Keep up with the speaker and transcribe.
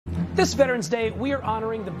This Veterans Day, we are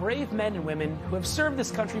honoring the brave men and women who have served this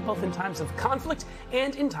country both in times of conflict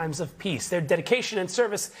and in times of peace. Their dedication and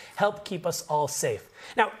service help keep us all safe.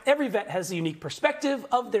 Now, every vet has a unique perspective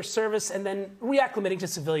of their service and then reacclimating to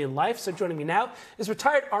civilian life. So joining me now is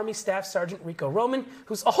retired Army Staff Sergeant Rico Roman,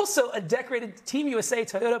 who's also a decorated Team USA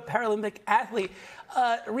Toyota Paralympic athlete.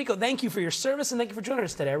 Rico, thank you for your service and thank you for joining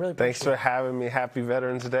us today. I really appreciate it. Thanks for having me. Happy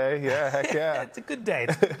Veterans Day. Yeah, heck yeah. It's a good day.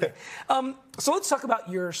 So let's talk about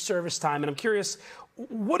your service time. And I'm curious,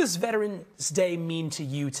 what does Veterans Day mean to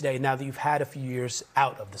you today now that you've had a few years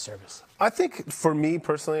out of the service? I think for me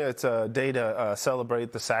personally, it's a day to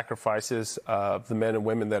celebrate the sacrifices of the men and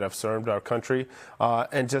women that have served our country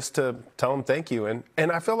and just to tell them thank you. And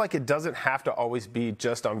I feel like it doesn't have to always be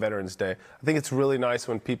just on Veterans Day. I think it's really nice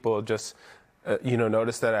when people just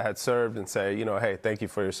notice that I had served and say, hey, thank you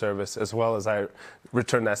for your service, as well as I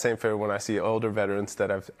return that same favor when I see older veterans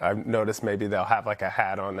that I've noticed maybe they'll have like a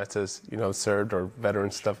hat on that says, served or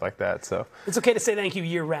veteran, stuff like that. So it's okay to say thank you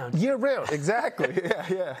year round. Year round, exactly.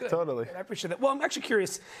 Yeah, totally. Good. I appreciate that. Well, I'm actually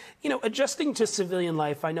curious, adjusting to civilian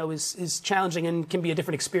life I know is challenging and can be a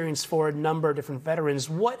different experience for a number of different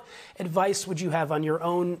veterans. What advice would you have on your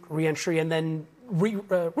own reentry and then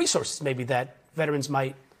resources maybe that veterans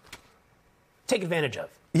might take advantage of?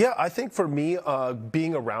 Yeah, I think for me,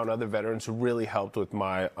 being around other veterans really helped with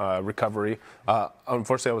my recovery.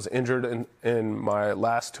 Unfortunately, I was injured in my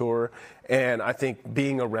last tour, and I think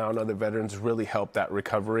being around other veterans really helped that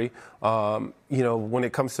recovery. When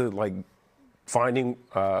it comes to like finding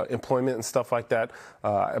employment and stuff like that,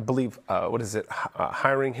 I believe,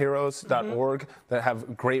 hiringheroes.org that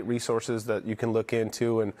have great resources that you can look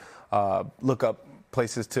into and look up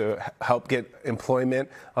places to help get employment.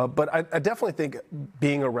 But I definitely think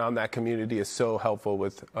being around that community is so helpful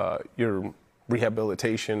with your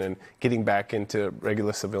rehabilitation and getting back into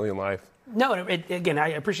regular civilian life. No, again,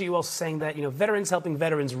 I appreciate you also saying that, veterans helping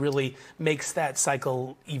veterans really makes that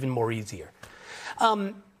cycle even more easier.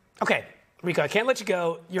 Okay, Rico, I can't let you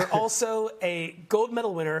go. You're also a gold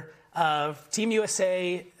medal winner of Team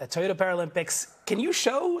USA, Toyota Paralympics. Can you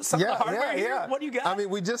show some of the hardware here? What do you got? I mean,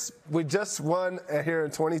 we just won here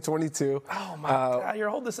in 2022. Oh my God! Here,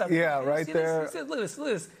 hold this up. Yeah, right there. Look at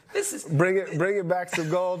this. This is bring it back to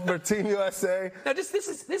gold for Team USA. Now, this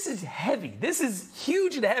is heavy. This is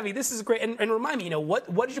huge and heavy. This is great. And remind me,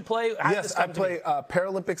 what did you play? Yes, I play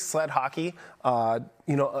Paralympic sled hockey.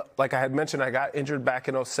 Like I had mentioned, I got injured back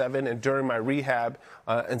in '07, and during my rehab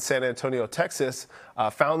in San Antonio, Texas,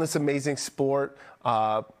 found this amazing sport.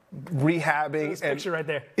 Rehabbing. This picture right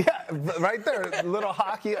there. Yeah, right there. Little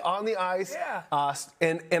hockey on the ice. Yeah.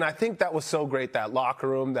 And I think that was so great, that locker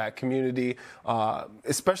room, that community,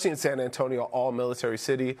 especially in San Antonio, all military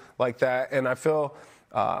city like that. And I feel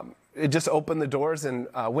it just opened the doors and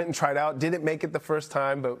went and tried out. Didn't make it the first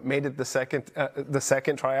time, but made it the second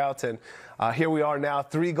tryout. And here we are now,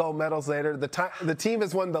 3 gold medals later. The team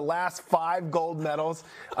has won the last 5 gold medals.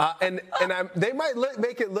 They might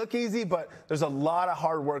make it look easy, but there's a lot of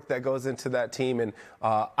hard work that goes into that team. And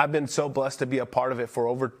I've been so blessed to be a part of it for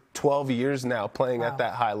over 12 years now, playing at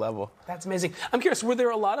that high level. That's amazing. I'm curious, were there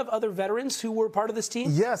a lot of other veterans who were part of this team?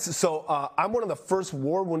 Yes. So I'm one of the first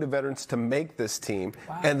war-wounded veterans to make this team.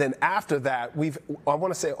 Wow. And then after that, I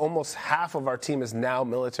want to say almost half of our team is now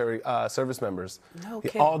military service members. No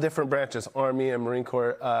kidding. All different branches. Army and Marine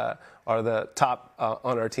Corps are the top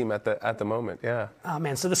on our team at the moment. Yeah. Oh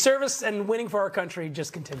man, so the service and winning for our country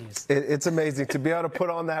just continues. It's amazing to be able to put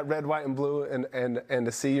on that red, white, and blue, and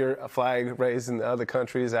to see your flag raised in the other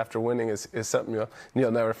countries after winning is something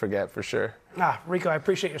you'll never forget for sure. Rico, I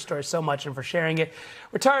appreciate your story so much and for sharing it.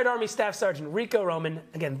 Retired Army Staff Sergeant Rico Roman,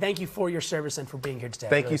 again, thank you for your service and for being here today.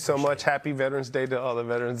 Thank you so much. Happy Veterans Day to all the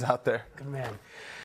veterans out there. Good man.